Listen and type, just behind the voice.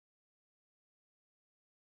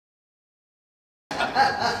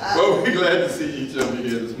Well, we're glad to see each of you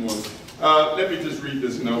here this morning. Let me just read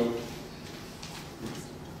this note.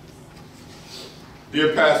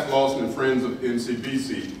 Dear Pastor Lawson and friends of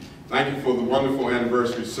NCBC, thank you for the wonderful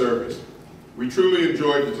anniversary service. We truly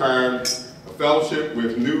enjoyed the time of fellowship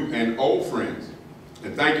with new and old friends.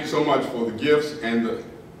 And thank you so much for the gifts and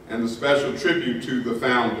the special tribute to the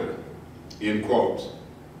founder, in quotes.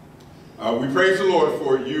 We praise the Lord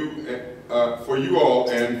for you all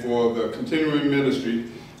and for the continuing ministry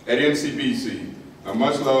at NCBC.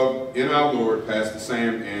 Much love in our Lord, Pastor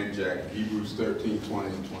Sam and Jack, Hebrews 13, 20,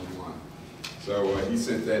 and 21. So he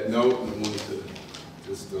sent that note, and I wanted to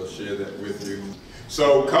just share that with you.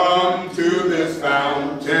 So come to this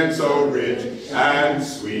fountain so rich and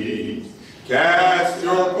sweet. Cast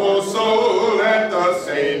your poor soul at the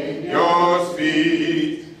Savior's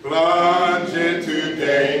feet. Plunge in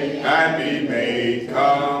today and be made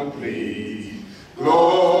complete.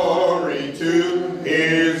 Glory to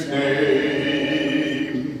his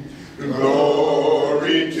name.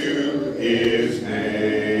 Glory to his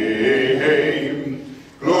name.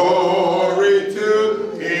 Glory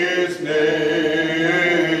to his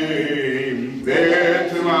name. There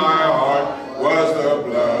to my heart was the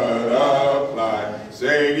blood applied,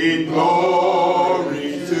 saying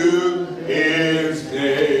glory to his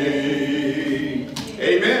name.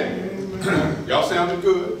 Amen. Y'all sounded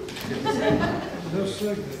good.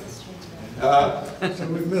 So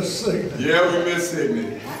we missed Signet. Yeah, we missed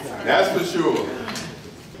Signet. That's for sure.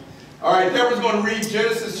 All right, Deborah's going to read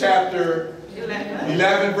Genesis chapter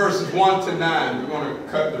 11, verses 1 to 9. We're going to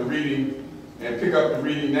cut the reading and pick up the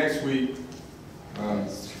reading next week of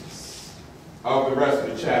the rest of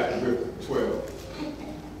the chapter with 12.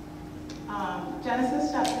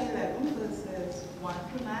 Genesis chapter 11, verses 1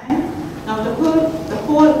 to 9. Now the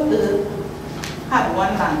whole earth had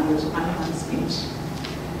one language and one speech.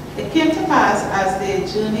 It came to pass as they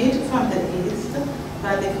journeyed from the east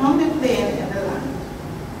that they found a plain in the land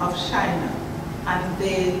of Shinar, and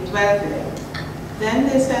they dwelt there. Then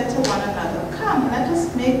they said to one another, come, let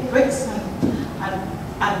us make bricks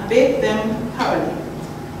and bake them thoroughly.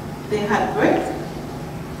 They had brick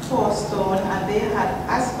for stone, and they had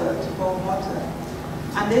asphalt for mortar.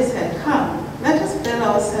 And they said, come, let us build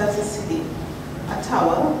ourselves a city, a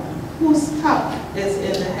tower, whose top is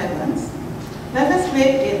in the heavens. Let us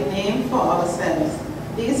make a name for ourselves,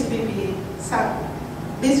 lest we be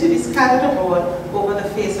scattered abroad over the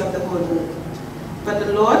face of the whole earth. But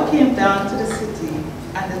the Lord came down to the city,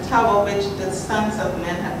 and the tower which the sons of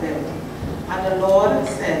men had built. And the Lord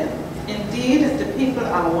said, indeed, the people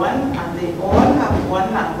are one, and they all have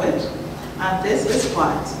one language, and this is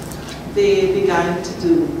what they began to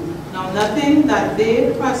do. Now nothing that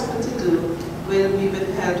they prosper to do will be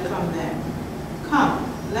withheld from them. Come,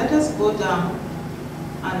 let us go down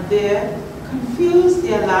and there confuse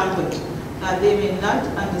their language, that they may not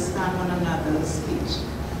understand one another's speech.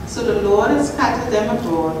 So the Lord scattered them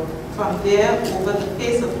abroad from there over the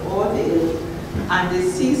face of all the earth, and they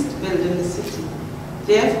ceased building the city.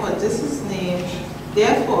 Therefore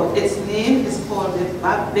its name is called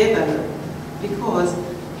Babel, because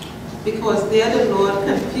there the Lord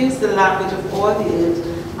confused the language of all the earth,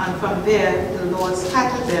 and from there the Lord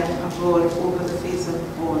scattered them abroad over the face of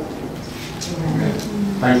all the earth. Amen.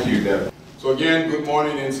 Thank you, Deborah. So again, good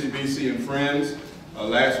morning, NCBC and friends.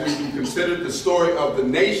 Last week we considered the story of the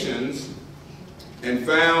nations and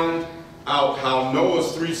found out how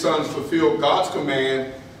Noah's 3 sons fulfilled God's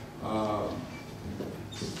command of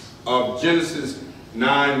Genesis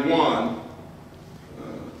 9:1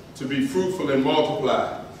 to be fruitful and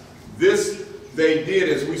multiply. This they did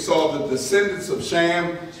as we saw the descendants of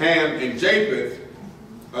Shem, Ham, and Japheth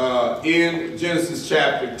in Genesis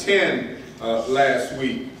chapter 10 last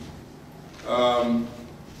week.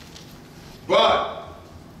 But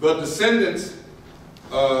the descendants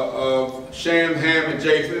of Shem, Ham, and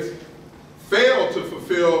Japheth failed to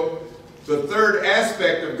fulfill the third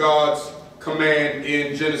aspect of God's command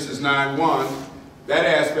in Genesis 9:1. That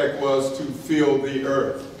aspect was to fill the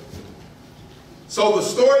earth. So the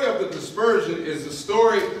story of the dispersion is the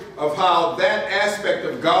story of how that aspect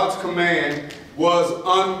of God's command was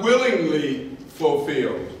unwillingly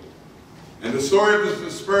fulfilled. And the story of the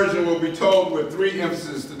dispersion will be told with 3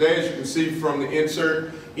 emphases today, as you can see from the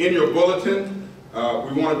insert in your bulletin.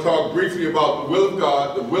 We want to talk briefly about the will of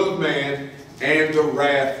God, the will of man, and the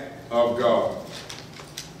wrath of God.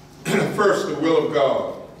 First, the will of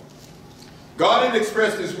God. God had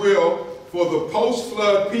expressed his will for the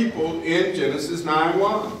post-flood people in Genesis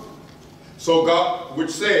 9:1. So God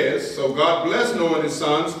blessed Noah and his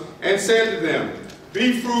sons and said to them,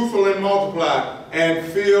 be fruitful and multiply and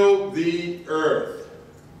fill the earth.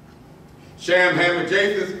 Shem, Ham, and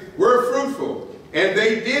Japheth were fruitful, and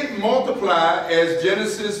they did multiply, as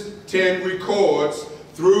Genesis 10 records,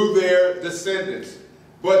 through their descendants.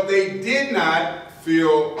 But they did not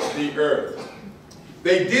fill the earth.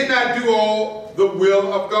 They did not do all the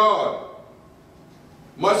will of God.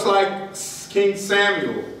 Much like King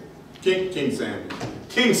Saul,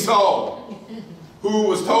 who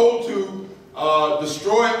was told to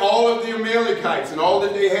destroy all of the Amalekites and all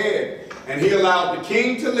that they had. And he allowed the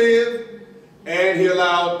king to live, and he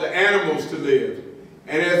allowed the animals to live.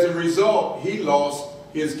 And as a result, he lost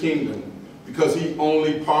his kingdom because he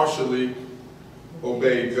only partially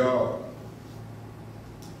obeyed God.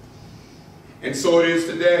 And so it is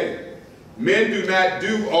today. Men do not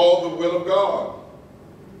do all the will of God.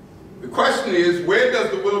 The question is, where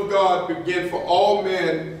does the will of God begin for all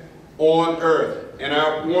men on earth? And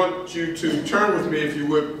I want you to turn with me, if you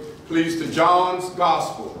would, please, to John's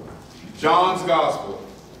Gospel. John's Gospel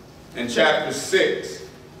and chapter 6.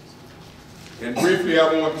 And briefly,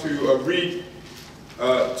 I want to read 2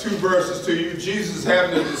 verses to you. Jesus is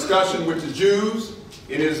having a discussion with the Jews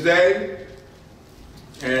in his day.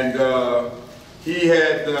 And he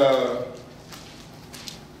had,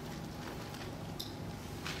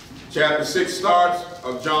 chapter 6 starts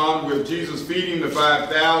of John with Jesus feeding the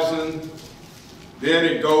 5,000. Then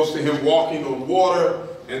it goes to him walking on water.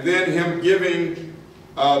 And then him giving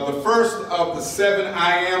the first of the 7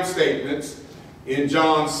 I am statements in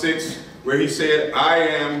John 6, where he said, I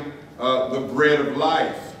am the bread of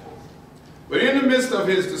life. But in the midst of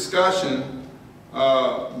his discussion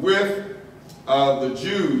with the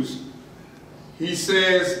Jews, he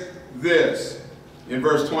says this in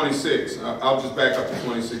verse 26. I'll just back up to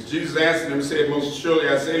 26. Jesus answered them and said, most surely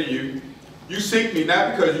I say to you, you seek me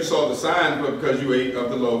not because you saw the signs, but because you ate of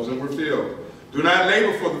the loaves and were filled. Do not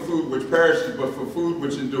labor for the food which perishes, but for food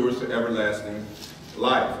which endures to everlasting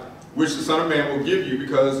life, which the Son of Man will give you,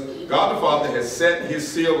 because God the Father has set his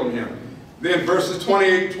seal on him. Then verses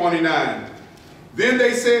 28 and 29. Then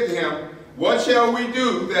they said to him, what shall we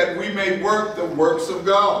do that we may work the works of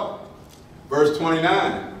God? Verse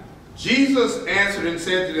 29. Jesus answered and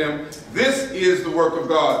said to them, this is the work of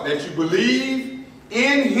God, that you believe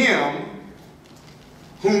in him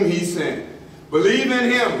whom he sent. Believe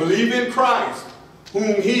in him, believe in Christ,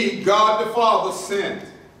 whom he, God the Father, sent.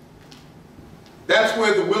 That's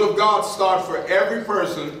where the will of God starts for every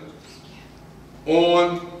person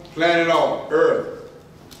on planet Earth.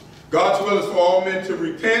 God's will is for all men to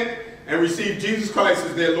repent and receive Jesus Christ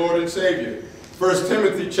as their Lord and Savior. 1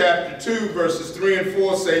 Timothy chapter 2, verses 3 and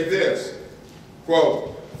 4 say this,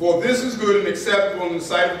 quote, for this is good and acceptable in the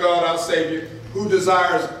sight of God our Savior, who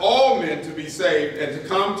desires all men to be saved and to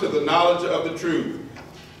come to the knowledge of the truth.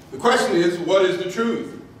 The question is, what is the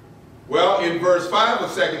truth? Well, in verse 5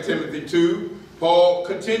 of 2 Timothy 2, Paul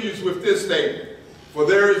continues with this statement. For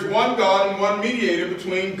there is one God and one mediator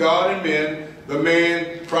between God and men, the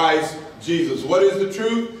man Christ Jesus. What is the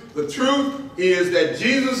truth? The truth is that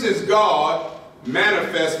Jesus is God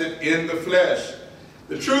manifested in the flesh.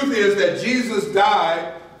 The truth is that Jesus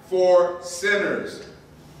died for sinners.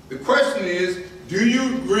 The question is, do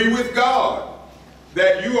you agree with God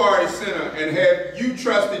that you are a sinner, and have you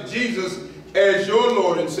trusted Jesus as your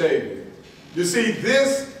Lord and Savior? You see,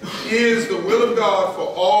 this is the will of God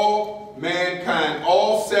for all mankind,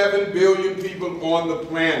 all 7 billion people on the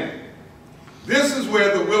planet. This is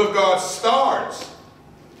where the will of God starts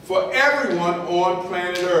for everyone on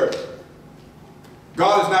planet Earth.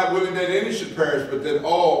 God is not willing that any should perish, but that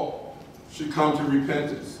all should come to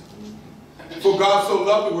repentance. For God so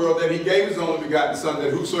loved the world that he gave his only begotten Son,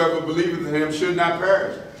 that whosoever believeth in him should not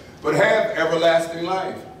perish, but have everlasting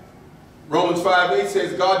life. Romans 5:8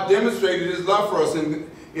 says, God demonstrated his love for us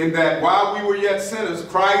in that while we were yet sinners,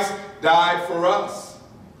 Christ died for us.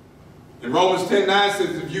 And Romans 10:9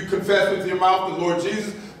 says, if you confess with your mouth the Lord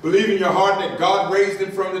Jesus, believe in your heart that God raised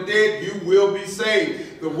him from the dead, you will be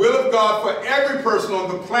saved. The will of God for every person on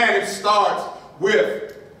the planet starts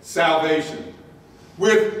with salvation,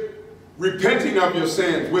 with repenting of your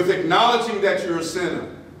sins, with acknowledging that you're a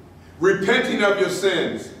sinner, repenting of your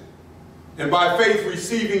sins, and by faith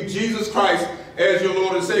receiving Jesus Christ as your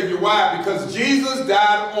Lord and Savior. Why? Because Jesus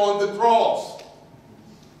died on the cross.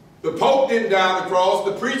 The Pope didn't die on the cross.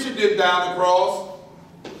 The preacher didn't die on the cross.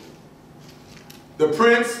 The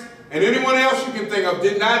prince and anyone else you can think of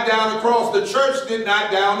did not die on the cross. The church did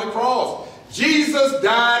not die on the cross. Jesus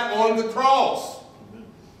died on the cross.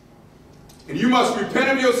 And you must repent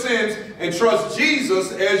of your sins and trust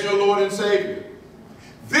Jesus as your Lord and Savior.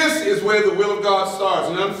 This is where the will of God starts.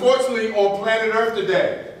 And unfortunately, on planet Earth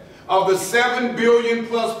today, of the 7 billion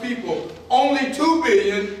plus people, only 2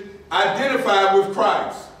 billion identify with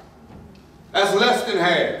Christ. That's less than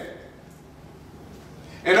half.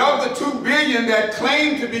 And of the 2 billion that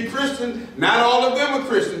claim to be Christian, not all of them are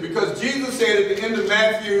Christian, because Jesus said at the end of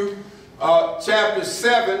Matthew chapter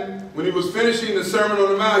 7, when he was finishing the Sermon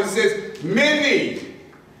on the Mount, he says, many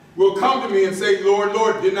will come to me and say, Lord,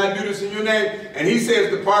 Lord, didn't I do this in your name? And he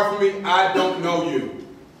says, depart from me, I don't know you.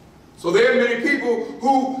 So there are many people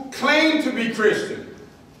who claim to be Christian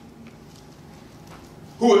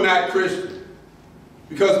who are not Christian.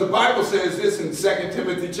 Because the Bible says this in 2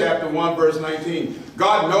 Timothy chapter 1, verse 19.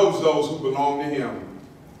 God knows those who belong to him.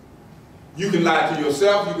 You can lie to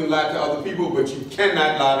yourself, you can lie to other people, but you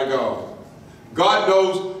cannot lie to God. God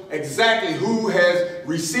knows exactly who has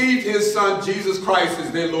received his Son, Jesus Christ,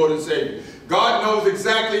 as their Lord and Savior. God knows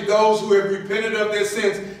exactly those who have repented of their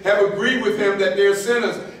sins, have agreed with him that they're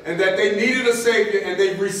sinners, and that they needed a Savior, and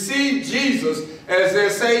they've received Jesus as their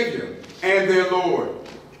Savior and their Lord.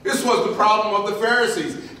 This was the problem of the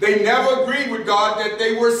Pharisees. They never agreed with God that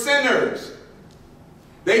they were sinners.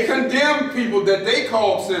 They condemned people that they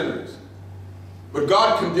called sinners. But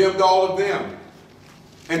God condemned all of them.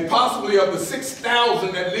 And possibly of the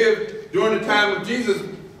 6,000 that lived during the time of Jesus,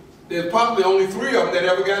 there's probably only 3 of them that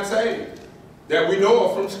ever got saved, that we know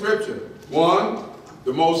of from Scripture. One,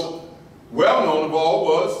 the most well-known of all,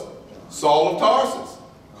 was Saul of Tarsus,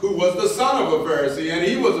 who was the son of a Pharisee, and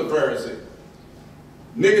he was a Pharisee.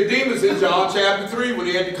 Nicodemus in John chapter 3, when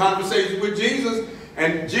he had the conversation with Jesus,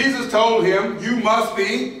 and Jesus told him, you must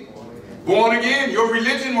be born again. Your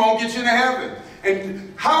religion won't get you to heaven.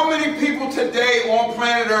 And how many people today on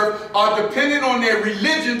planet Earth are dependent on their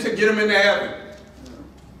religion to get them into heaven?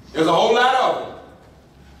 There's a whole lot of them.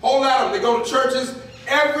 A whole lot of them. They go to churches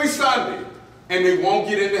every Sunday, and they won't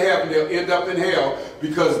get into heaven. They'll end up in hell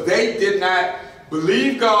because they did not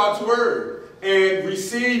believe God's word and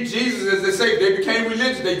received Jesus as their Savior. They became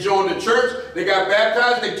religious. They joined the church. They got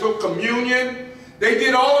baptized. They took communion. They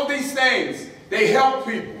did all of these things. They helped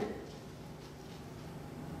people.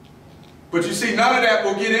 But you see, none of that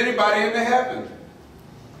will get anybody into heaven.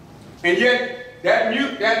 And yet,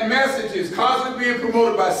 that message is constantly being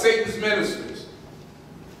promoted by Satan's ministers.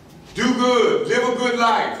 Do good. Live a good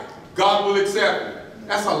life. God will accept it.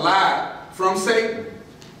 That's a lie from Satan.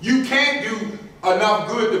 You can't do enough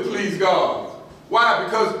good to please God. Why?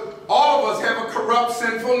 Because all of us have a corrupt,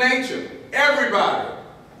 sinful nature. Everybody.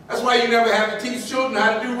 That's why you never have to teach children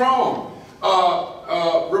how to do wrong.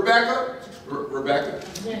 Rebecca?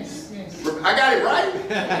 Yes, yes. I got it right?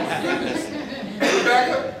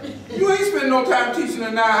 Rebecca, you ain't spending no time teaching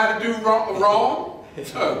her now how to do wrong.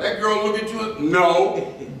 That girl look at you and,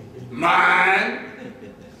 no, mine,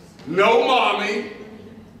 no mommy.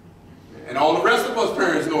 And all the rest of us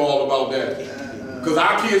parents know all about that. Because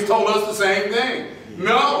our kids told us the same thing.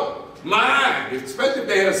 No, mine, especially if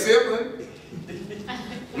they had a sibling.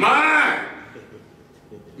 Mine.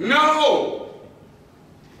 No.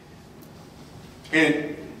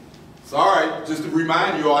 And, sorry, just to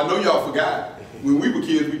remind you all, I know y'all forgot. When we were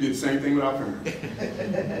kids, we did the same thing with our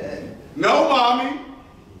parents. No, mommy.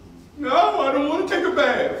 No, I don't want to take a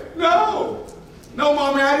bath. No. No,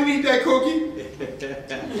 mommy, I didn't eat that cookie.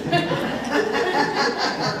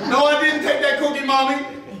 No, I didn't take that cookie, mommy.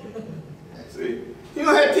 See? You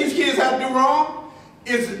know how to teach kids how to do wrong?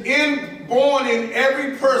 It's inborn in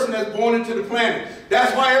every person that's born into the planet.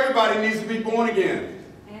 That's why everybody needs to be born again.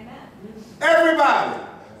 Amen. Everybody.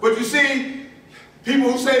 But you see,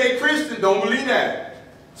 people who say they're Christian don't believe that.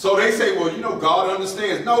 So they say, well, you know, God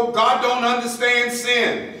understands. No, God don't understand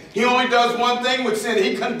sin. He only does one thing with sin.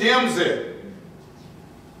 He condemns it.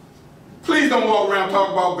 Please don't walk around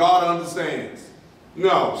talking about God understands.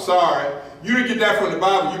 No, sorry. You didn't get that from the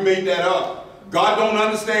Bible. You made that up. God don't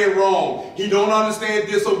understand wrong. He don't understand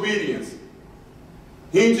disobedience.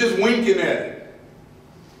 He ain't just winking at it.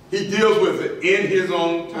 He deals with it in his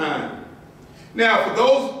own time. Now, for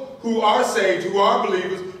those who are saved, who are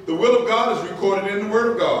believers, the will of God is recorded in the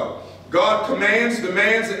Word of God. God commands,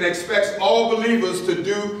 demands, and expects all believers to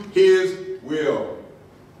do his will.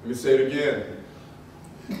 Let me say it again.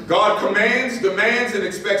 God commands, demands, and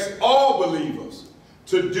expects all believers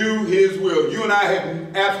to do his will. You and I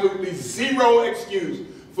have absolutely zero excuse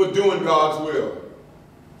for doing God's will.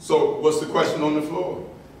 So what's the question on the floor?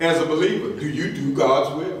 As a believer, do you do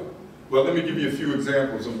God's will? Well, let me give you a few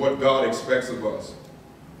examples of what God expects of us.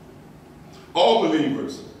 All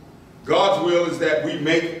believers, God's will is that we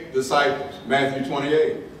make disciples. Matthew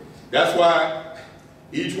 28. That's why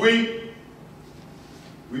each week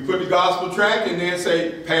we put the gospel tract and then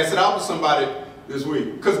say, pass it out to somebody this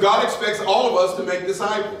week. Because God expects all of us to make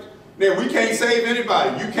disciples. Now, we can't save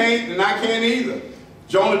anybody. You can't, and I can't either.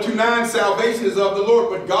 Jonah 2:9, salvation is of the Lord,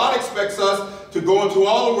 but God expects us to go into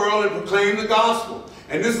all the world and proclaim the gospel.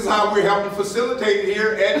 And this is how we're helping facilitate it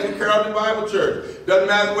here at New Carrollton Bible Church. Doesn't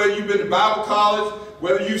matter whether you've been to Bible college,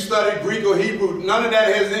 whether you studied Greek or Hebrew, none of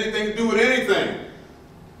that has anything to do with anything.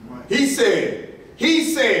 He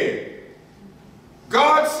said,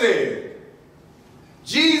 God said,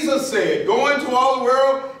 Jesus said, go into all the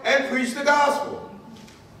world and preach the gospel.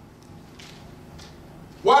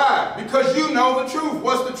 Why? Because you know the truth.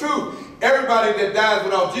 What's the truth? Everybody that dies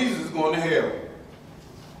without Jesus is going to hell.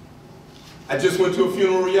 I just went to a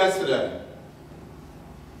funeral yesterday.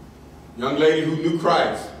 Young lady who knew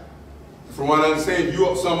Christ. From what I understand,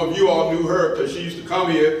 some of you all knew her because she used to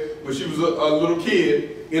come here when she was a little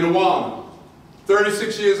kid in Awana.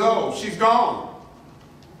 36 years old. She's gone.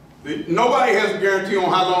 Nobody has a guarantee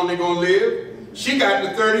on how long they're going to live. She got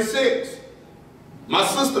to 36. My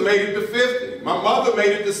sister made it to 50. My mother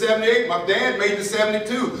made it to 78. My dad made it to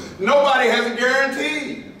 72. Nobody has a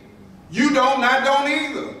guarantee. You don't, and I don't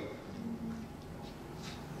either.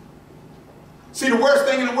 See, the worst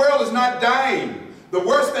thing in the world is not dying. The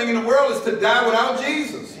worst thing in the world is to die without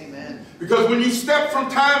Jesus. Amen. Because when you step from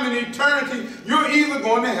time and eternity, you're either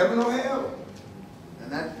going to heaven or hell.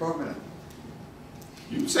 And that's permanent.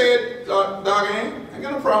 You say it, Dog Ann. I ain't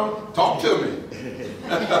got no problem. Talk to me.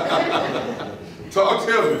 Talk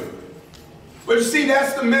to me. But you see,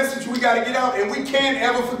 that's the message we got to get out, and we can't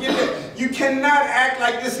ever forget that. You cannot act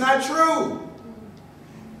like it's not true.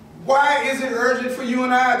 Why is it urgent for you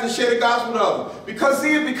and I to share the gospel with others? Because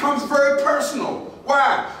see, it becomes very personal.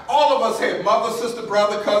 Why? All of us have mother, sister,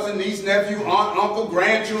 brother, cousin, niece, nephew, aunt, uncle,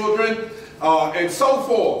 grandchildren, and so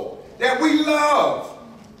forth, that we love.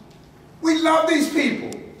 We love these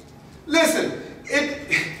people. Listen,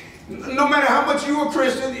 no matter how much you're a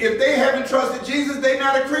Christian, if they haven't trusted Jesus, they're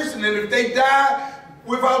not a Christian. And if they die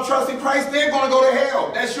without trusting Christ, they're going to go to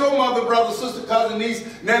hell. That's your mother, brother, sister, cousin, niece,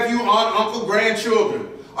 nephew, aunt, uncle, grandchildren.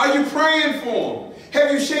 Are you praying for them?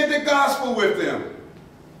 Have you shared the gospel with them?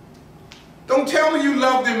 Don't tell me you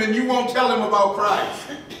love them and you won't tell them about Christ.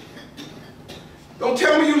 Don't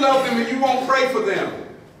tell me you love them and you won't pray for them.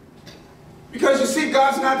 Because you see,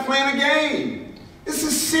 God's not playing a game. This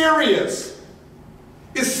is serious.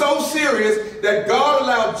 It's so serious that God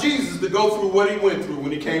allowed Jesus to go through what he went through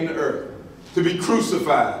when he came to earth, to be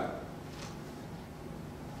crucified.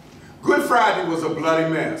 Good Friday was a bloody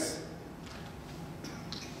mess.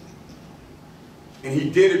 And he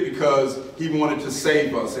did it because he wanted to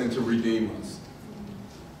save us and to redeem us.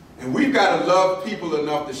 And we've got to love people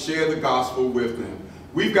enough to share the gospel with them.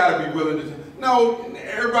 We've got to be willing to... No,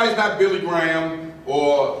 everybody's not Billy Graham,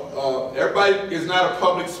 or everybody is not a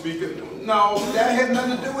public speaker. No, that has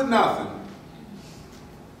nothing to do with nothing.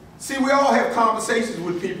 See, we all have conversations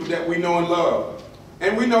with people that we know and love.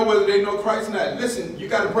 And we know whether they know Christ or not. Listen, you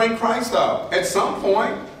got to bring Christ up at some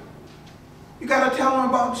point. You got to tell them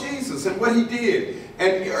about Jesus and what he did.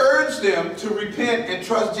 And urge them to repent and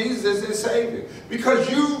trust Jesus as their Savior. Because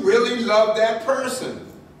you really love that person.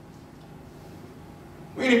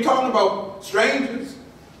 We ain't even talking about strangers.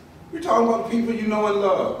 We're talking about the people you know and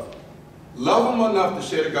love. Love them enough to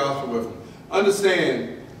share the gospel with them.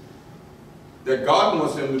 Understand that God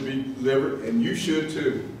wants them to be delivered, and you should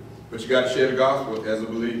too. But you got to share the gospel as a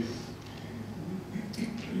believer.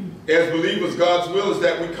 As believers, God's will is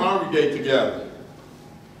that we congregate together.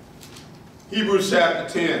 Hebrews chapter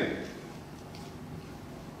 10.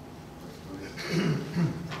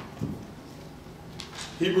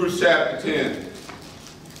 Hebrews chapter 10.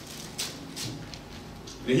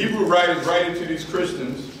 The Hebrew writers writing to these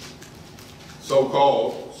Christians,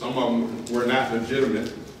 so-called, some of them were not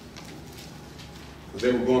legitimate, but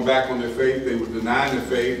they were going back on their faith, they were denying their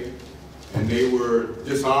faith, and they were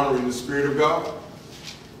dishonoring the Spirit of God.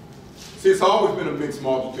 See, it's always been a mixed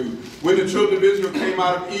multitude. When the children of Israel came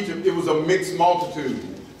out of Egypt, it was a mixed multitude.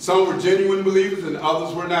 Some were genuine believers and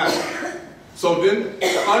others were not. So then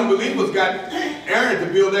the unbelievers got Aaron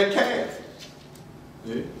to build that calf.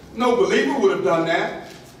 Yeah. No believer would have done that.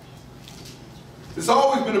 It's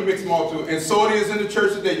always been a mixed multitude, and so it is in the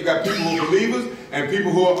church today. You got people who are believers and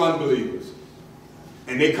people who are unbelievers.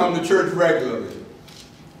 And they come to church regularly.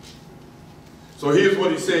 So here's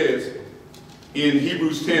what he says in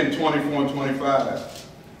Hebrews 10, 24 and 25.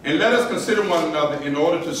 And let us consider one another in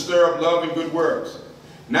order to stir up love and good works,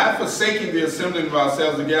 not forsaking the assembling of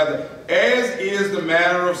ourselves together, as is the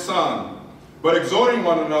manner of some, but exhorting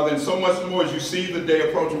one another, and so much more as you see the day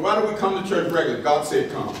approaching. Why do we come to church regularly? God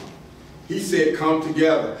said come. He said come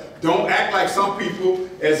together. Don't act like some people,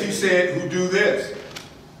 as he said, who do this.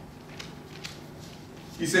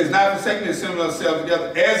 He says, not forsaking the assembling of ourselves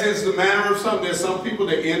together, as is the manner of some. There's some people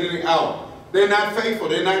that in and out They're not faithful.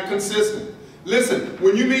 They're not consistent. Listen,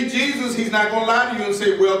 when you meet Jesus, he's not going to lie to you and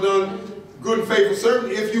say, well done, good and faithful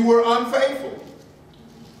servant, if you were unfaithful.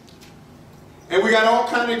 And we got all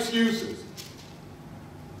kinds of excuses.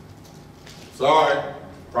 Sorry,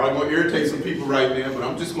 probably going to irritate some people right now, but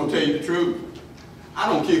I'm just going to tell you the truth. I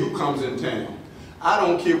don't care who comes in town. I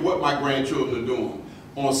don't care what my grandchildren are doing.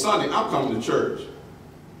 On Sunday, I'm coming to church.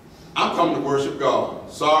 I'm coming to worship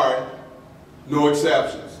God. Sorry, no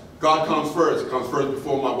exceptions. God comes first. It comes first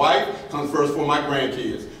before my wife, comes first for my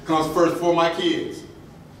grandkids, comes first for my kids.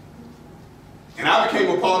 And I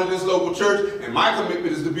became a part of this local church, and my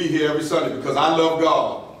commitment is to be here every Sunday because I love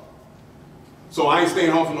God. So I ain't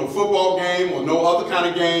staying home for no football game or no other kind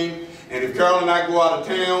of game. And if Carol and I go out of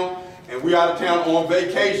town, and we're out of town on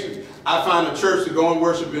vacation, I find a church to go and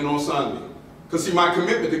worship in on Sunday. Because see, my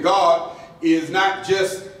commitment to God is not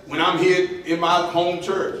just when I'm here in my home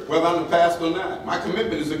church, whether I'm the pastor or not. My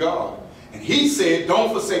commitment is to God. And he said,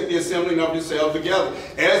 don't forsake the assembling of yourselves together,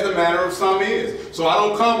 as the manner of some is. So I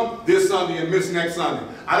don't come this Sunday and miss next Sunday.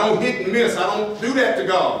 I don't hit and miss. I don't do that to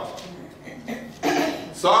God.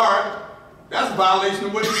 Sorry. That's a violation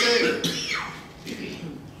of what he said.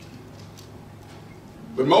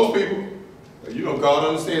 But most people, you know, God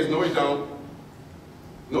understands. No, he don't.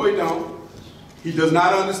 No, he don't. He does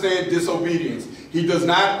not understand disobedience. He does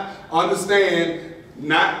not understand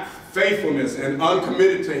not faithfulness and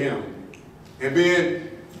uncommitted to him. And being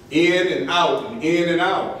in and out and in and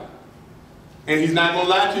out. And he's not going to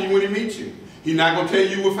lie to you when he meets you. He's not going to tell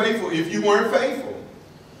you you were faithful if you weren't faithful.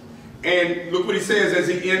 And look what he says as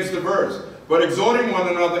he ends the verse. But exhorting one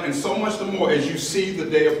another, and so much the more as you see the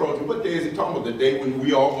day approaching. What day is he talking about? The day when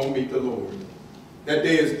we all going to meet the Lord. That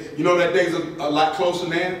day is, you know, that day is a lot closer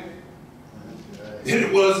now than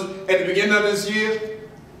it was at the beginning of this year.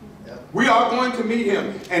 We are going to meet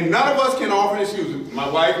him. And none of us can offer an excuse. My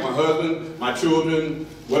wife, my husband, my children,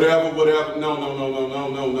 whatever, whatever. No, no, no, no, no,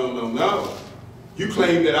 no, no, no, no. You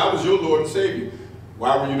claimed that I was your Lord and Savior.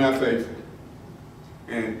 Why were you not faithful?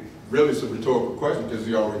 And really it's a rhetorical question because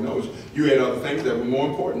he already knows. You had other things that were more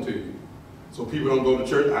important to you. So people don't go to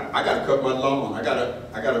church. I got to cut my lawn. I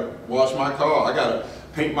gotta wash my car. I got to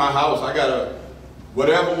paint my house. I got to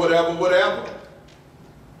whatever, whatever, whatever.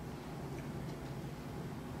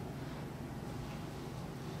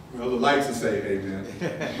 Well, the lights will say amen.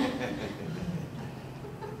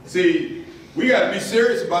 See, we got to be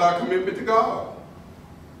serious about our commitment to God.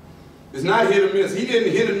 It's not hit or miss. He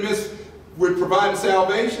didn't hit and miss with providing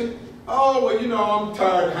salvation. Oh, well, you know, I'm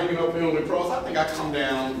tired of hanging up here on the cross. I think I come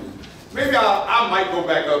down. Maybe I might go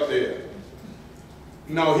back up there.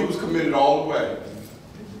 No, he was committed all the way.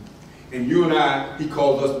 And you and I, he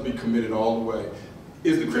calls us to be committed all the way.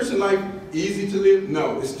 Is the Christian life easy to live?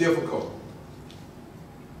 No, it's difficult.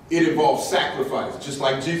 It involves sacrifice, just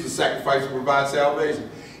like Jesus sacrificed to provide salvation.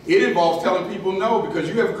 It involves telling people no because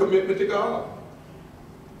you have a commitment to God.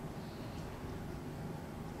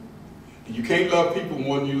 And you can't love people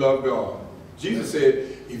more than you love God. Jesus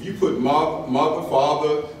said, if you put mother,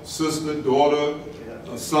 father, sister, daughter,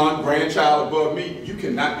 son, grandchild above me, you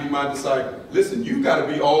cannot be my disciple. Listen, you got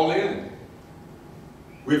to be all in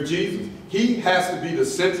with Jesus. He has to be the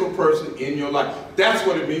central person in your life. That's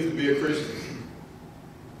what it means to be a Christian.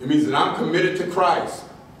 It means that I'm committed to Christ.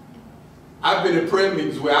 I've been in prayer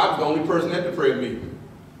meetings where I was the only person at the prayer meeting.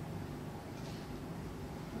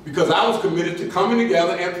 Because I was committed to coming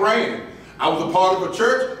together and praying. I was a part of a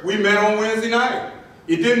church. We met on Wednesday night.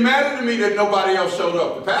 It didn't matter to me that nobody else showed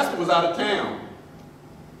up. The pastor was out of town.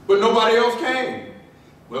 But nobody else came.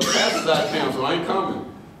 Well, the pastor's out of town, so I ain't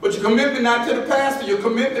coming. But your commitment not to the pastor, your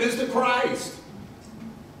commitment is to Christ.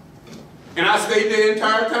 And I stayed there the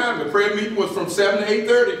entire time. The prayer meeting was from 7 to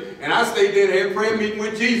 8:30. And I stayed there and had a prayer meeting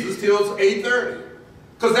with Jesus till 8:30.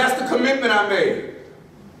 Because that's the commitment I made.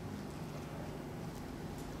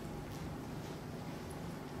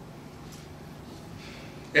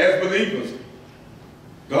 As believers,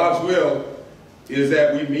 God's will is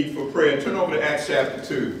that we meet for prayer. Turn over to Acts chapter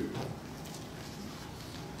 2.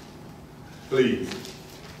 Please.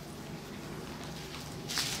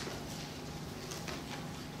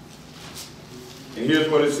 And here's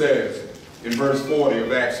what it says in verse 40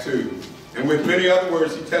 of Acts 2. And with many other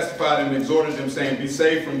words he testified and exhorted them, saying, be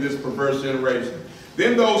saved from this perverse generation.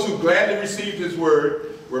 Then those who gladly received his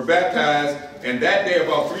word were baptized, and that day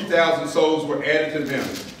about 3,000 souls were added to them.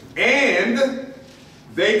 And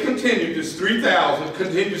they continued, this 3,000,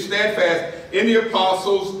 continued steadfast in the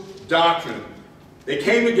apostles' doctrine. They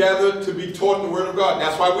came together to be taught the word of God.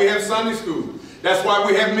 That's why we have Sunday school. That's why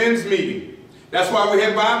we have men's meeting. That's why we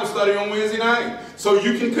have Bible study on Wednesday night. So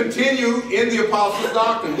you can continue in the apostles'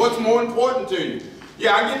 doctrine. What's more important to you?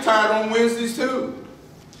 Yeah, I get tired on Wednesdays too.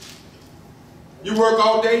 You work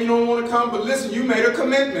all day, you don't want to come, but listen, you made a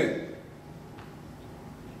commitment.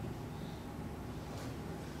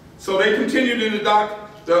 So they continued in the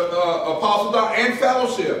apostle doctrine and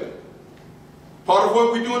fellowship. Part of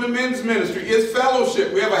what we do in the men's ministry is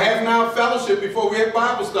fellowship. We have a half an hour fellowship before we have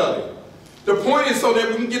Bible study. The point is so that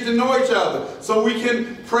we can get to know each other, so we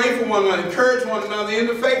can pray for one another, encourage one another in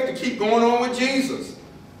the faith to keep going on with Jesus.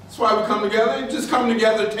 That's why we come together. You just come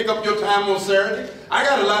together to take up your time on Saturday. I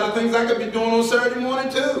got a lot of things I could be doing on Saturday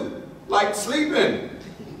morning too, like sleeping.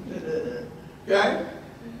 Okay?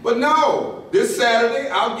 But no, this Saturday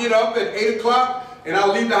I'll get up at 8 o'clock and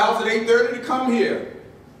I'll leave the house at 8:30 to come here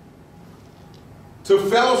to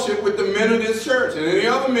fellowship with the men of this church and any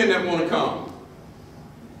other men that want to come.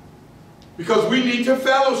 Because we need to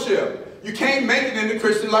fellowship. You can't make it in the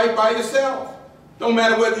Christian life by yourself. Don't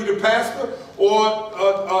matter whether you're the pastor or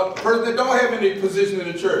a person that don't have any position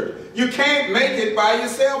in the church. You can't make it by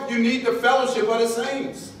yourself. You need the fellowship of the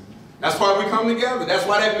saints. That's why we come together. That's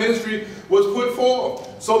why that ministry was put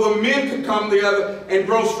forth. So the men can come together and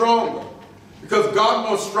grow stronger. Because God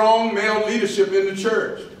wants strong male leadership in the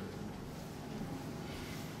church.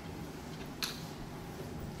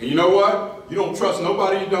 And you know what? You don't trust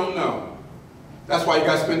nobody you don't know. That's why you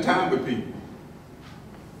got to spend time with people.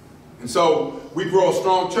 And so we grow a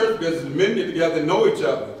strong church because the men get together and know each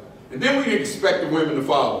other. And then we can expect the women to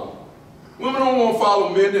follow. Women don't want to follow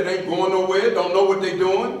men that ain't going nowhere, don't know what they're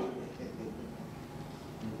doing.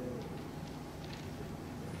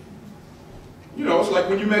 You know, it's like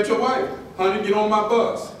when you met your wife. Honey, get on my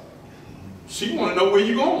bus. She want to know where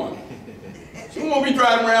you're going. She don't want to be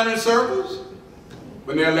driving around in circles.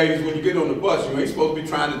 But now, ladies, when you get on the bus, you ain't supposed to be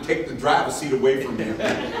trying to take the driver's seat away from him.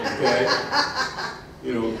 Okay?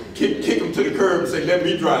 You know, kick him to the curb and say, let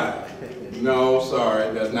me drive. No,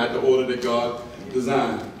 sorry, that's not the order that God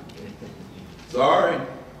designed. Sorry.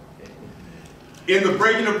 In the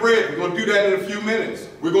breaking of bread, we're going to do that in a few minutes.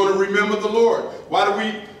 We're going to remember the Lord. Why do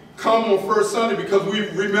we come on first Sunday? Because we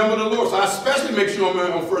remember the Lord. So I especially make sure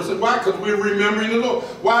I'm on first Sunday. Why? Because we're remembering the Lord.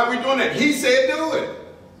 Why are we doing that? He said do it.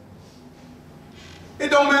 It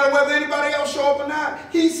don't matter whether anybody else show up or not.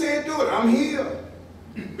 He said do it. I'm here.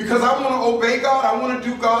 Because I want to obey God. I want to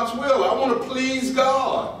do God's will. I want to please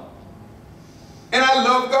God. And I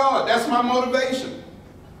love God. That's my motivation.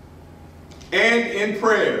 And in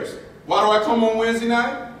prayers. Why do I come on Wednesday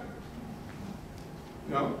night?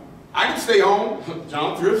 You know, I can stay home.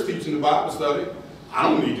 John Thrift's teaching the Bible study. I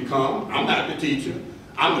don't need to come. I'm not the teacher.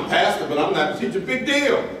 I'm the pastor, but I'm not the teacher. Big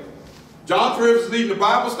deal. John Thrift's leading the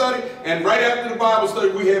Bible study, and right after the Bible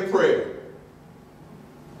study, we have prayer.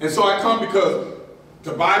 And so I come because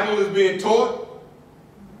the Bible is being taught.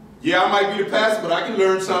 Yeah, I might be the pastor, but I can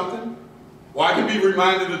learn something. Or I can be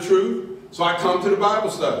reminded of the truth. So I come to the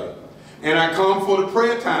Bible study. And I come for the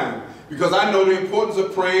prayer time. Because I know the importance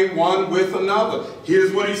of praying one with another.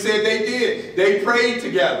 Here's what he said they did. They prayed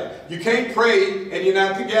together. You can't pray and you're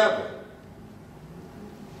not together.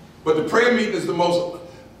 But the prayer meeting is the most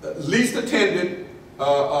least attended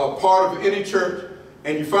part of any church.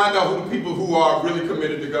 And you find out who the people who are really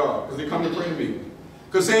committed to God. Because they come to prayer meeting.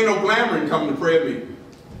 Because there ain't no glamour in coming to prayer meeting.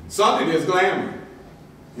 Sunday there's glamour.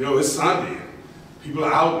 You know, it's Sunday. People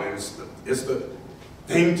are out and it's the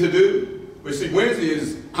thing to do. But see, Wednesday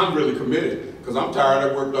is, I'm really committed. Because I'm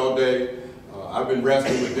tired, I worked all day. I've been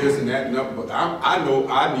wrestling with this and that and that. But I know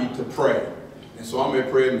I need to pray. And so I'm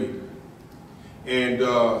at prayer meeting. And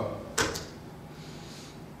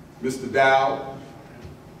Mr. Dow,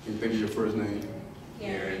 can you think of your first name?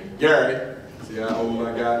 Gary. Gary. See how old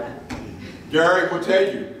I got? Gary will tell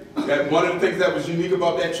you that one of the things that was unique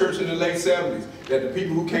about that church in the late 70s, that the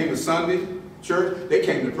people who came to Sunday church, they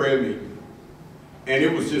came to prayer meeting. And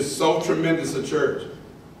it was just so tremendous a church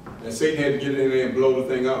that Satan had to get in there and blow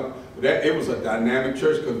the thing up. But it was a dynamic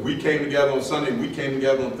church because we came together on Sunday and we came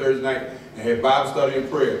together on Thursday night and had Bible study and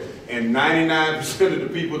prayer. And 99% of the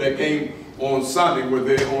people that came on Sunday were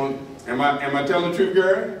there on, am I telling the truth,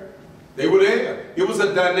 Gary? They were there. It was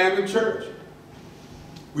a dynamic church.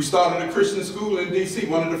 We started a Christian school in D.C.,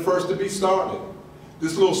 one of the first to be started.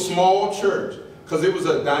 This little small church, because it was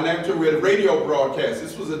a dynamic church. We had a radio broadcast.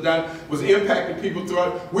 This was impacting people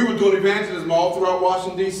throughout. We were doing evangelism all throughout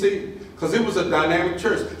Washington, D.C., because it was a dynamic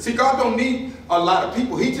church. See, God don't need a lot of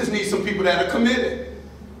people. He just needs some people that are committed.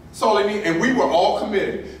 That's all he needs. And we were all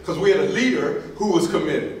committed, because we had a leader who was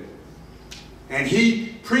committed. And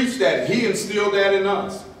he preached that. He instilled that in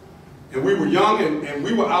us. And we were young, and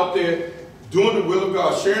we were out there doing the will of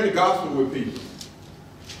God, sharing the gospel with people.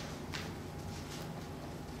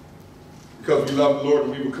 Because we loved the Lord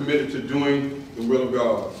and we were committed to doing the will of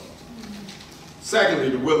God. Secondly,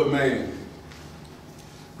 the will of man.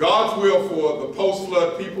 God's will for the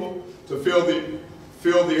post-flood people to fill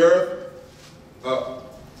the earth.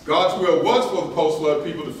 God's will was for the post-flood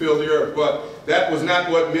people to fill the earth, but that was not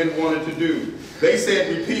what men wanted to do. They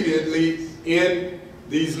said repeatedly in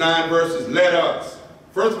these 9 verses, let us.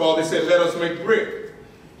 First of all, they said, let us make brick.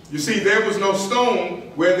 You see, there was no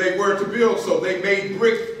stone where they were to build, so they made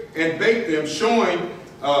brick and baked them, showing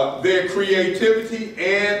their creativity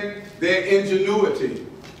and their ingenuity.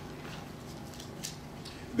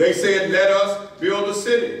 They said, let us build a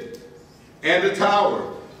city and a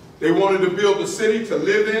tower. They wanted to build a city to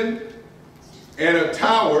live in and a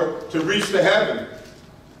tower to reach to heaven,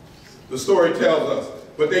 the story tells us.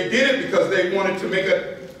 But they did it because they wanted to make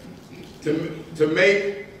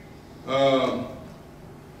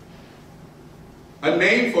a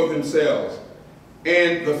name for themselves.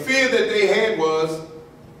 And the fear that they had was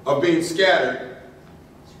of being scattered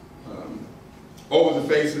over the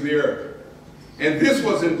face of the earth. And this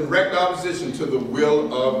was in direct opposition to the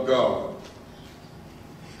will of God.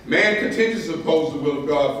 Man continues to oppose the will of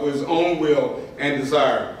God for his own will and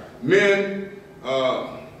desire. Men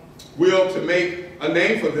will to make a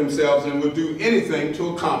name for themselves and will do anything to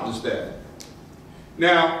accomplish that.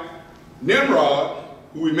 Now, Nimrod,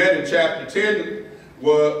 who we met in chapter 10,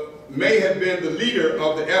 may have been the leader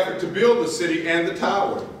of the effort to build the city and the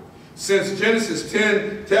tower, since Genesis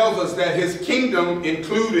 10 tells us that his kingdom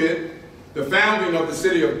included the founding of the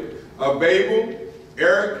city of Babel,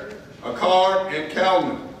 Erech, Akkad, and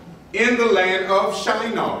Calneh in the land of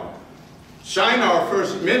Shinar. Shinar,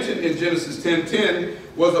 first mentioned in Genesis 10:10,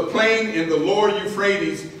 was a plain in the lower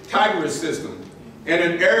Euphrates Tigris system, and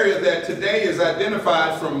an area that today is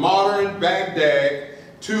identified from modern Baghdad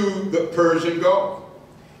to the Persian Gulf.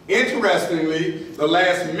 Interestingly, the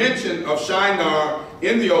last mention of Shinar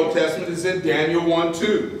in the Old Testament is in Daniel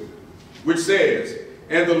 1:2, which says,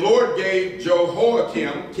 and the Lord gave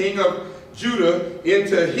Jehoiakim, king of Judah,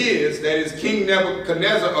 into his, that is King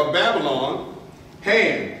Nebuchadnezzar of Babylon,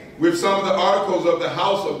 hand, with some of the articles of the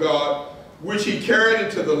house of God, which he carried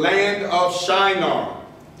into the land of Shinar,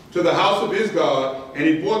 to the house of his God, and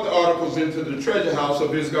he brought the articles into the treasure house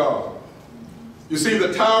of his God. You see,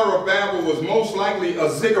 the Tower of Babel was most likely a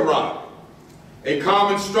ziggurat, a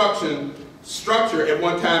common structure at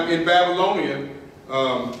one time in Babylonia,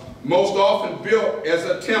 most often built as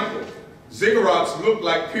a temple. Ziggurats looked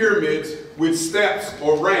like pyramids with steps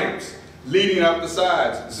or ramps leading up the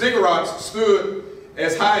sides. Ziggurats stood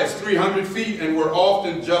as high as 300 feet and were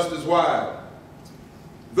often just as wide.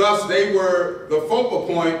 Thus, they were the focal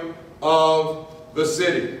point of the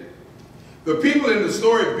city. The people in the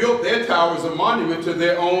story built their tower as a monument to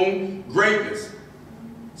their own greatness,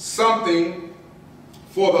 something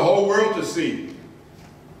for the whole world to see.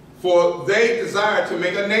 For they desired to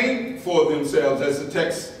make a name for themselves, as the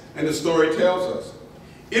text and the story tells us.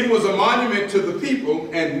 It was a monument to the people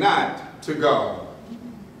and not to God.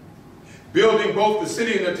 Building both the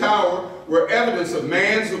city and the tower were evidence of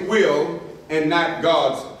man's will and not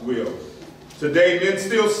God's will. Today, men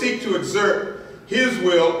still seek to exert his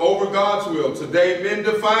will over God's will. Today, men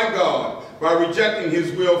defy God by rejecting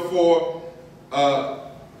his will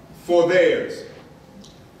for theirs.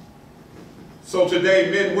 So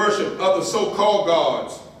today, men worship other so-called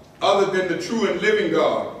gods other than the true and living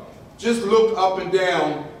God. Just look up and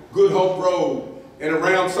down Good Hope Road and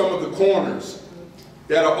around some of the corners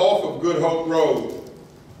that are off of Good Hope Road.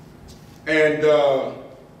 And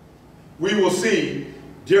we will see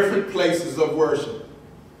different places of worship.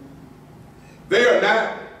 They are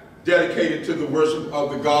not dedicated to the worship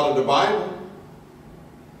of the God of the Bible.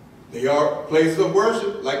 They are places of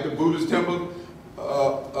worship, like the Buddhist temple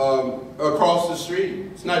across the street.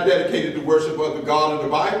 It's not dedicated to worship of the God of the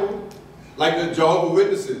Bible, like the Jehovah's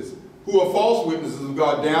Witnesses, who are false witnesses of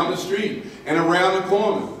God down the street and around the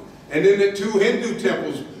corner. And then the 2 Hindu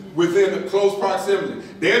temples within a close proximity.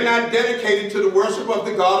 They're not dedicated to the worship of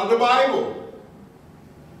the God of the Bible.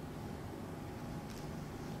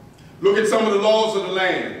 Look at some of the laws of the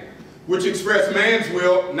land, which express man's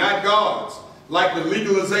will, not God's, like the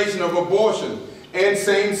legalization of abortion and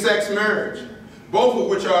same-sex marriage, both of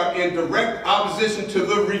which are in direct opposition to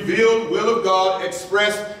the revealed will of God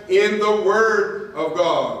expressed in the Word of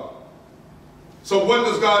God. So what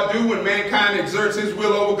does God do when mankind exerts his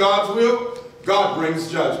will over God's will? God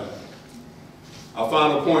brings judgment. Our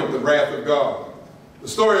final point, the wrath of God. The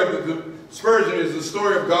story of the Dispersion is the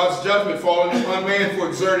story of God's judgment falling upon man for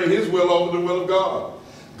exerting his will over the will of God.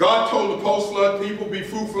 God told the post-flood people, be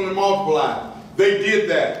fruitful and multiply. They did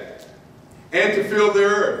that. And to fill the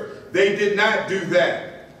earth. They did not do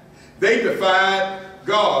that. They defied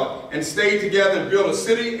God and stayed together and built a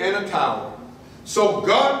city and a tower. So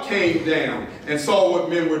God came down and saw what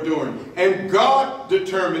men were doing, and God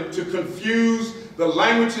determined to confuse the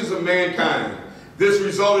languages of mankind. This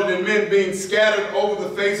resulted in men being scattered over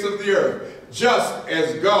the face of the earth, just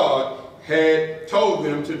as God had told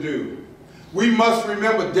them to do. We must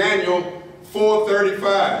remember Daniel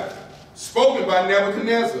 4:35, spoken by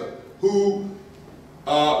Nebuchadnezzar, who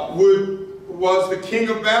was the king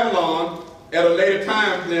of Babylon at a later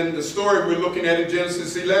time than the story we're looking at in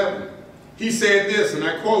Genesis 11. He said this, and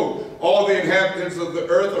I quote, "All the inhabitants of the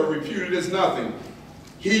earth are reputed as nothing.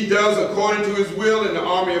 He does according to his will in the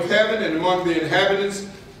army of heaven and among the inhabitants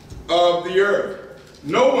of the earth.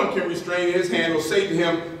 No one can restrain his hand or say to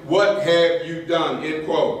him, 'What have you done?'" End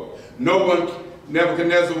quote. No one,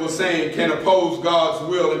 Nebuchadnezzar was saying, can oppose God's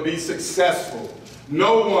will and be successful.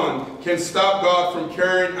 No one can stop God from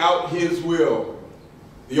carrying out his will.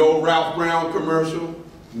 The old Ralph Brown commercial,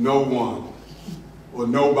 no one. Or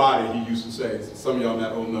nobody, he used to say. Some of y'all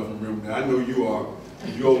not old enough to remember that. I know you are.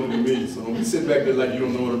 You're older than me, so don't be sitting back there like you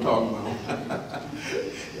don't know what I'm talking about.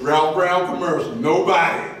 Ralph Brown commercial,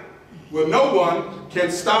 nobody. Well, no one can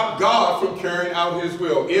stop God from carrying out his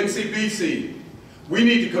will. NCBC, we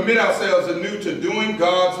need to commit ourselves anew to doing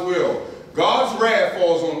God's will. God's wrath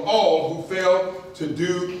falls on all who fail to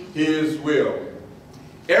do his will.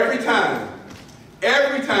 Every time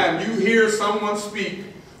you hear someone speak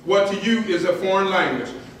what to you is a foreign language,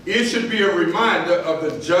 it should be a reminder of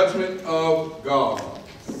the judgment of God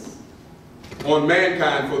on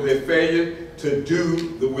mankind for their failure to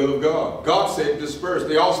do the will of God. God said disperse.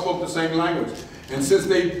 They all spoke the same language. And since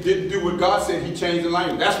they didn't do what God said, he changed the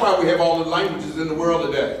language. That's why we have all the languages in the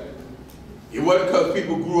world today. It wasn't because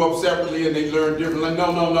people grew up separately and they learned differently.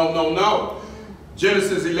 No, no, no, no, no.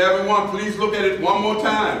 Genesis 11:1, please look at it one more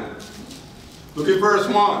time. Look at verse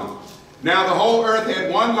 1. Now the whole earth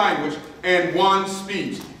had one language and one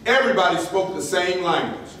speech. Everybody spoke the same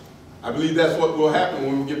language. I believe that's what will happen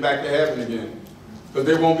when we get back to heaven again. Because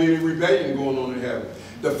there won't be any rebellion going on in heaven.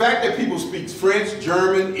 The fact that people speak French,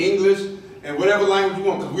 German, English, and whatever language you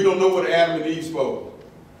want, because we don't know what Adam and Eve spoke.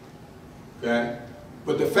 Okay?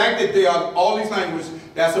 But the fact that they are all these languages,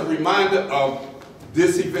 that's a reminder of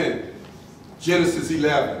this event, Genesis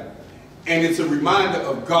 11. And it's a reminder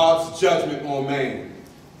of God's judgment on man.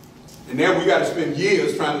 And now we got to spend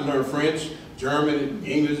years trying to learn French, German,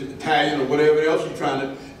 English, Italian, or whatever else you're trying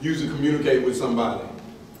to use to communicate with somebody.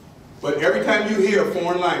 But every time you hear a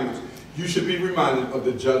foreign language, you should be reminded of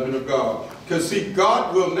the judgment of God. Because see,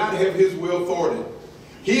 God will not have his will thwarted.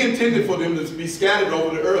 He intended for them to be scattered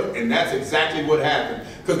over the earth, and that's exactly what happened.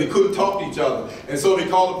 Because they couldn't talk to each other. And so they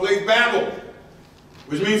called the place Babel,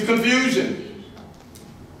 which means confusion.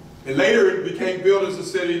 And later it became built as a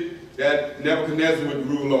city that Nebuchadnezzar would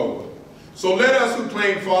rule over. So let us who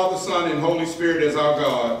claim Father, Son, and Holy Spirit as our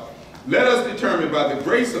God, let us determine by the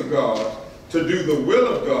grace of God to do the will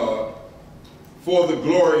of God for the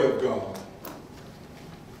glory of God.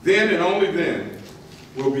 Then and only then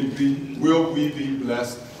will we be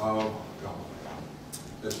blessed of God.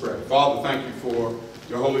 Let's pray. Father, thank you for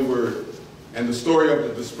your holy word and the story of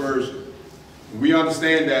the dispersion. We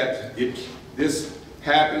understand that this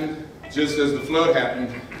happened just as the flood happened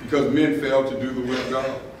because men failed to do the will of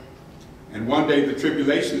God. And one day the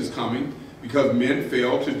tribulation is coming because men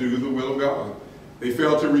failed to do the will of God. They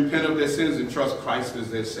failed to repent of their sins and trust Christ as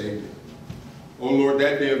their Savior. Oh Lord,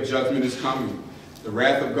 that day of judgment is coming. The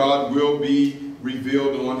wrath of God will be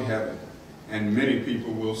revealed on heaven, and many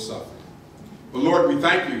people will suffer. But Lord, we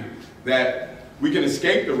thank you that we can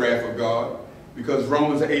escape the wrath of God because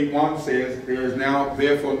Romans 8:1 says, there is now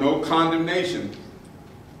therefore no condemnation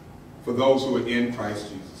for those who are in Christ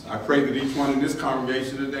Jesus. I pray that each one in this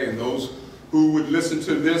congregation today and those who would listen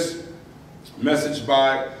to this message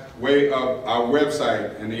by way of our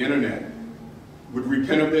website and the internet would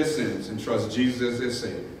repent of their sins and trust Jesus as their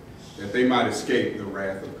Savior, that they might escape the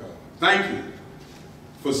wrath of God. Thank you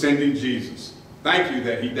for sending Jesus. Thank you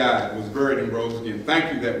that he died, was buried, and rose again.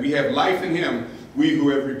 Thank you that we have life in him, we who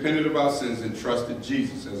have repented of our sins and trusted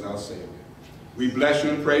Jesus as our Savior. We bless you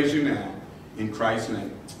and praise you now in Christ's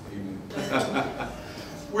name. Amen.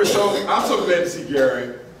 I'm so glad to see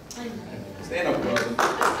Gary. Stand up, brother.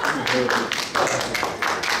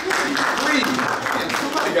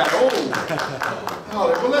 Somebody got old.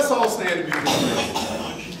 Well, let's all stand and be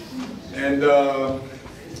blessed. And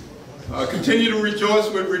continue to rejoice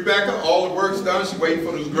with Rebecca. All the work's done. She's waiting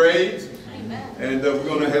for those grades. Amen. And we're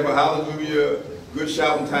going to have a hallelujah good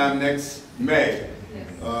shouting time next May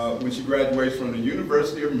when she graduates from the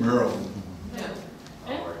University of Maryland. Yeah.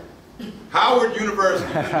 All right. Howard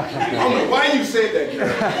University. I don't know why you said that, girl.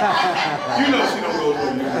 You know she don't go to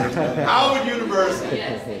university. Howard University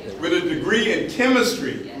with a degree in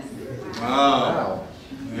chemistry. Wow.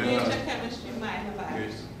 Major chemistry minor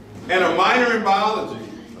biology. And a minor in biology.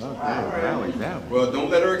 Okay. Well, don't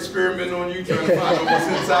let her experiment on you trying to find out what's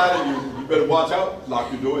inside of you. You better watch out. Lock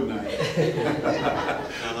your door at night.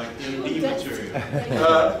 Sound like MD material.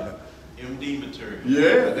 MD material.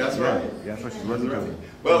 Yeah, that's right. That's what she's working on.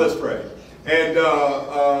 Well, let's pray. And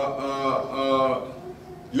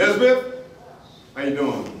Elizabeth, how you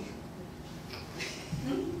doing?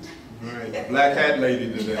 All right, black hat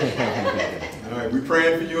lady today. All right, we're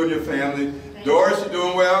praying for you and your family. Doris, you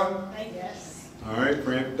doing well? Yes. All right,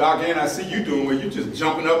 praying. Doc Ann, I see you doing well. You just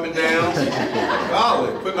jumping up and down.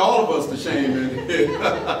 Golly, putting all of us to shame in here.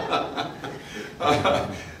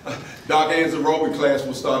 Doc Ann's aerobic class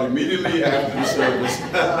will start immediately after the service.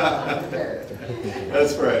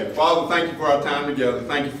 That's right. Father, thank you for our time together.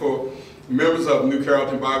 Thank you for members of New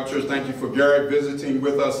Carrollton Bible Church. Thank you for Garrett visiting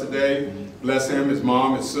with us today. Bless him, his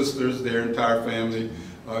mom, his sisters, their entire family.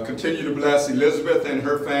 Continue to bless Elizabeth and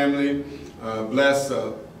her family. Bless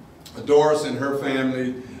Doris and her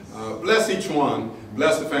family. Bless each one.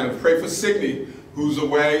 Bless the family. Pray for Signey, who's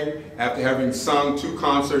away after having sung 2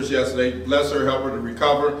 concerts yesterday. Bless her, help her to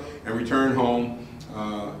recover and return home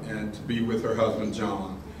and to be with her husband,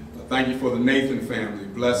 John. Thank you for the Nathan family.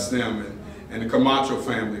 Bless them. And the Camacho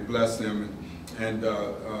family. Bless them. And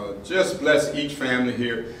just bless each family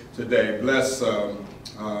here today. Bless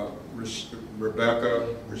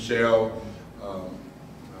Rebecca, Rochelle,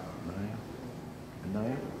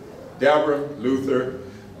 Deborah, Luther.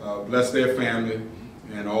 Bless their family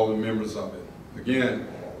and all the members of it. Again,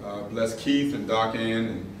 bless Keith and Doc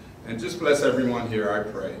Ann, and just bless everyone here, I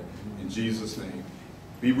pray. In Jesus' name.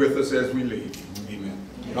 Be with us as we leave. Amen.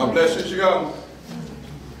 God bless you as you go.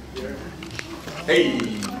 Hey.